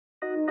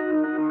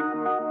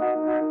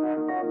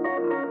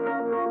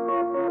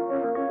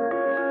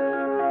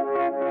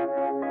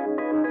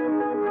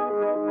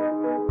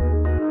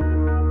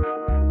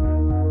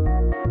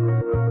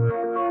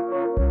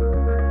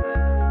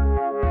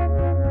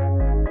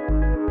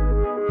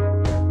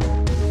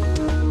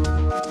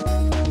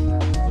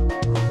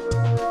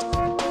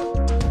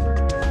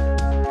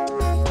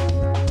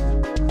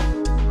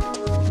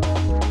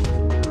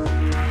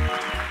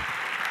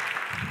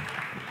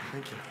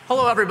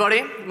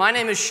everybody. My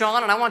name is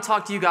Sean, and I want to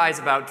talk to you guys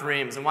about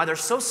dreams and why they're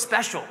so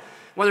special,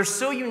 why they're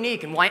so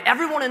unique, and why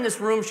everyone in this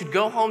room should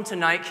go home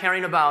tonight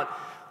caring about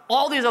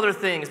all these other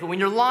things. But when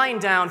you're lying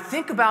down,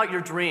 think about your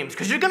dreams,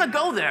 because you're going to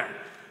go there,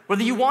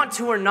 whether you want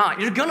to or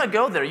not. You're going to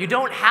go there. You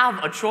don't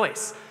have a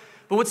choice.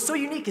 But what's so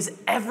unique is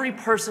every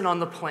person on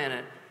the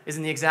planet is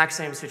in the exact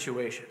same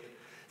situation.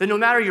 That no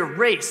matter your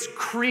race,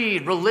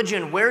 creed,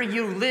 religion, where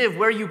you live,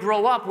 where you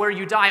grow up, where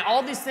you die,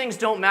 all these things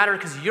don't matter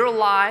because you're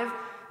alive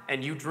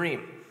and you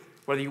dream,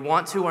 whether you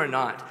want to or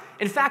not.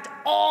 In fact,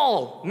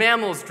 all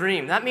mammals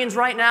dream. That means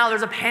right now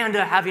there's a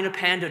panda having a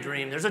panda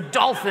dream. There's a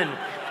dolphin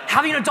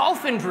having a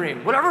dolphin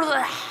dream, whatever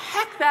the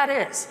heck that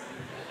is.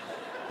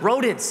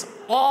 Rodents,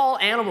 all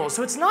animals.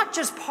 So it's not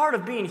just part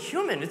of being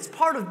human, it's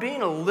part of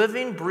being a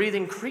living,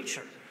 breathing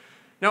creature.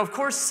 Now, of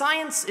course,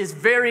 science is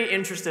very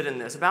interested in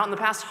this. About in the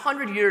past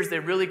 100 years, they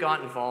really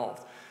got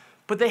involved.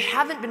 But they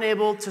haven't been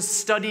able to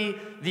study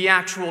the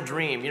actual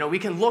dream. We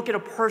can look at a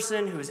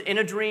person who's in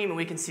a dream, and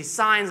we can see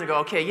signs and go,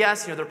 okay,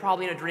 yes, they're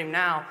probably in a dream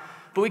now.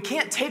 But we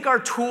can't take our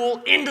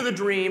tool into the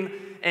dream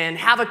and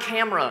have a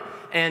camera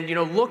and,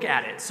 look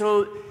at it.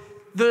 So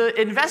the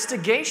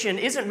investigation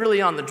isn't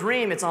really on the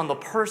dream, it's on the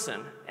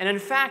person. And in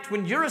fact,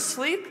 when you're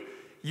asleep,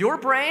 your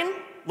brain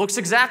looks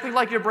exactly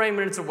like your brain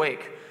when it's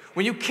awake.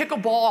 When you kick a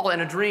ball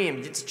in a dream,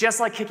 it's just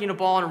like kicking a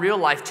ball in real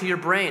life to your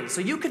brain. So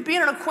you could be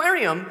in an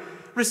aquarium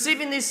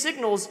receiving these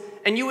signals,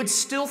 and you would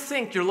still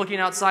think you're looking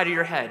outside of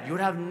your head. You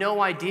would have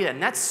no idea.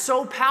 And that's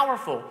so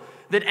powerful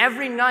that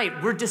every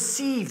night we're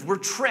deceived, we're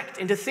tricked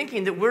into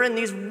thinking that we're in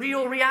these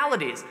real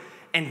realities.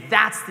 And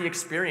that's the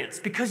experience,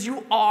 because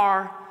you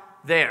are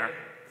there.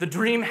 The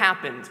dream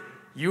happened,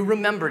 you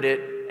remembered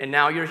it, and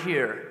now you're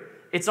here.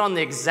 It's on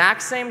the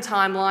exact same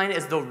timeline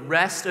as the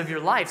rest of your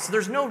life. So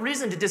there's no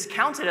reason to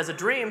discount it as a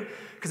dream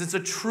because it's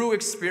a true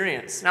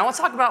experience. Now, let's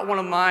talk about one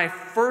of my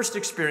first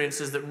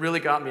experiences that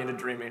really got me into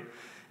dreaming.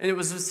 And it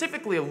was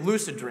specifically a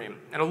lucid dream.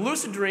 And a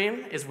lucid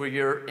dream is where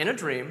you're in a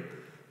dream,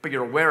 but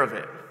you're aware of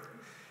it.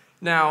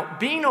 Now,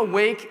 being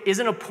awake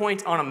isn't a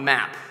point on a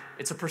map.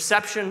 It's a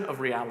perception of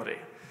reality.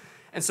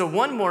 And so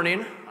one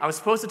morning, I was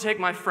supposed to take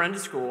my friend to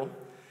school,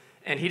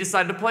 and he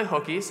decided to play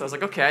hooky, so I was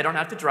like, okay, I don't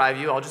have to drive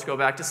you, I'll just go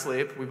back to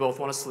sleep. We both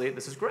want to sleep,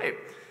 this is great.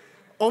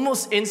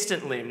 Almost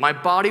instantly, my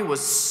body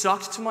was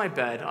sucked to my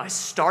bed, I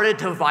started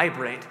to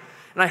vibrate,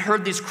 and I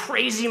heard these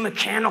crazy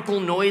mechanical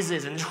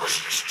noises and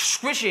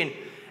squishing,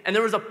 and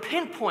there was a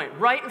pinpoint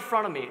right in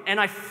front of me, and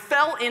I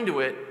fell into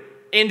it,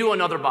 into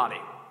another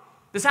body.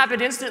 This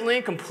happened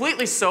instantly,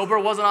 completely sober,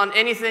 wasn't on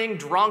anything,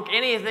 drunk,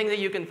 anything that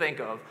you can think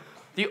of.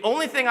 The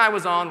only thing I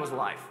was on was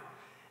life.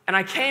 And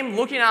I came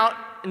looking out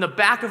in the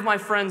back of my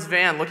friend's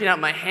van, looking at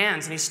my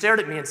hands, and he stared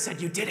at me and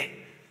said, "You did it.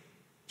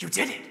 You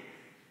did it."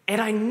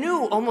 And I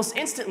knew almost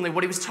instantly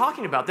what he was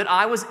talking about, that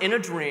I was in a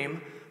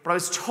dream, but I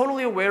was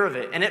totally aware of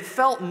it. And it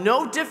felt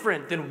no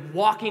different than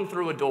walking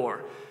through a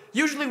door.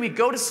 Usually we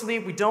go to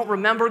sleep, we don't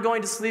remember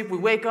going to sleep, we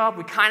wake up,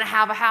 we kind of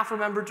have a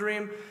half-remembered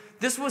dream.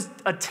 This was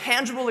a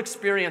tangible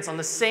experience on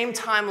the same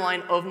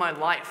timeline of my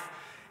life.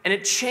 And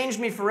it changed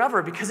me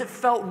forever because it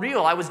felt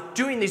real. I was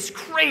doing these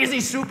crazy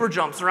super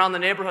jumps around the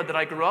neighborhood that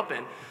I grew up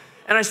in.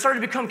 And I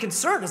started to become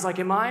concerned. I was like,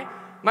 am I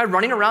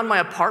running around my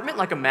apartment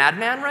like a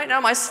madman right now?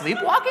 Am I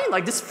sleepwalking?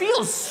 Like, this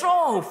feels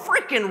so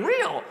freaking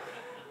real.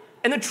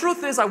 And the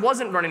truth is, I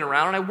wasn't running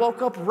around, and I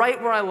woke up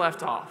right where I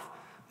left off.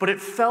 But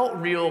it felt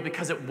real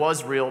because it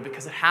was real,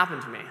 because it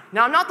happened to me.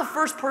 Now, I'm not the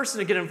first person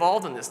to get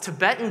involved in this.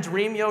 Tibetan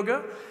dream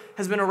yoga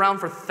has been around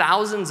for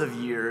thousands of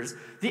years.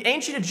 The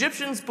ancient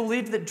Egyptians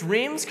believed that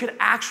dreams could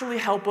actually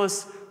help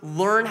us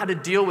learn how to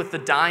deal with the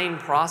dying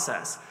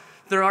process.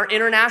 There are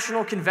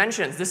international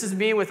conventions. This is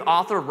me with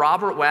author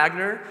Robert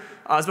Wagner.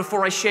 It was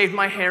before I shaved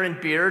my hair and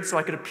beard so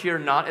I could appear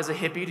not as a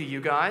hippie to you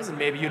guys, and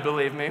maybe you'd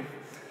believe me.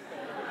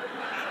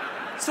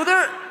 So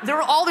there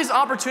are all these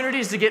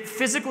opportunities to get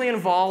physically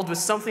involved with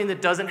something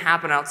that doesn't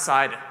happen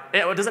outside.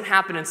 It doesn't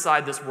happen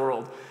inside this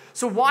world.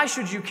 So why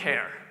should you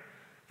care?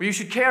 Well, you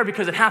should care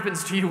because it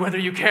happens to you whether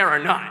you care or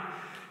not.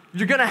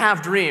 You're going to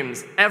have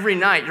dreams every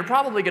night. You're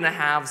probably going to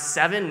have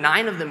 7,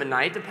 9 of them a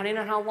night, depending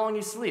on how long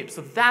you sleep.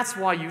 So that's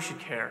why you should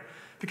care.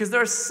 Because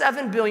there are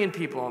 7 billion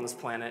people on this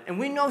planet, and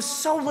we know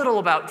so little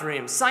about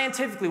dreams.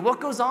 Scientifically, what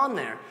goes on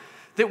there?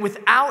 That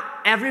without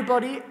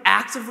everybody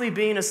actively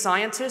being a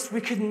scientist, we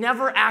could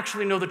never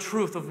actually know the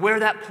truth of where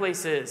that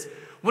place is.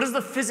 What is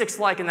the physics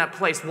like in that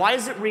place? Why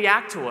does it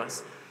react to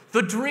us?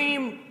 The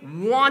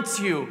dream wants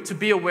you to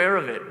be aware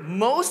of it.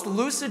 Most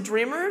lucid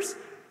dreamers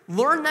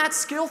learn that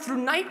skill through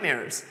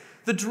nightmares.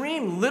 The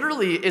dream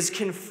literally is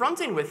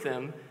confronting with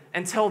them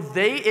until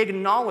they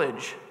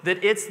acknowledge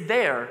that it's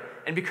there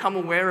and become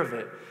aware of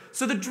it.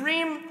 So the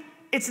dream,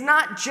 it's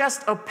not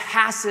just a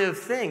passive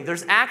thing.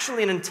 There's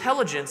actually an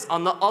intelligence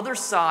on the other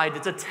side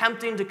that's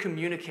attempting to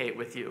communicate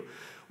with you.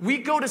 We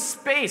go to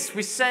space.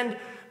 We send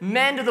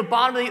men to the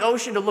bottom of the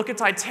ocean to look at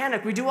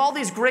Titanic. We do all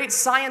these great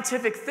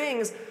scientific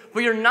things,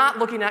 but you're not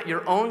looking at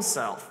your own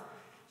self.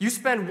 You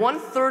spend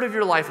 1/3 of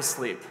your life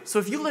asleep. So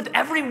if you lived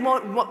every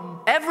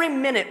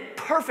minute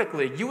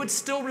perfectly, you would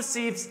still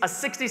receive a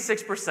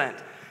 66%.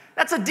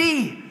 That's a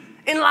D.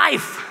 in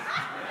life.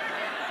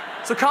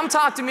 So come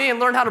talk to me and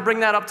learn how to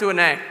bring that up to an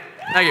A.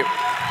 Thank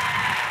you.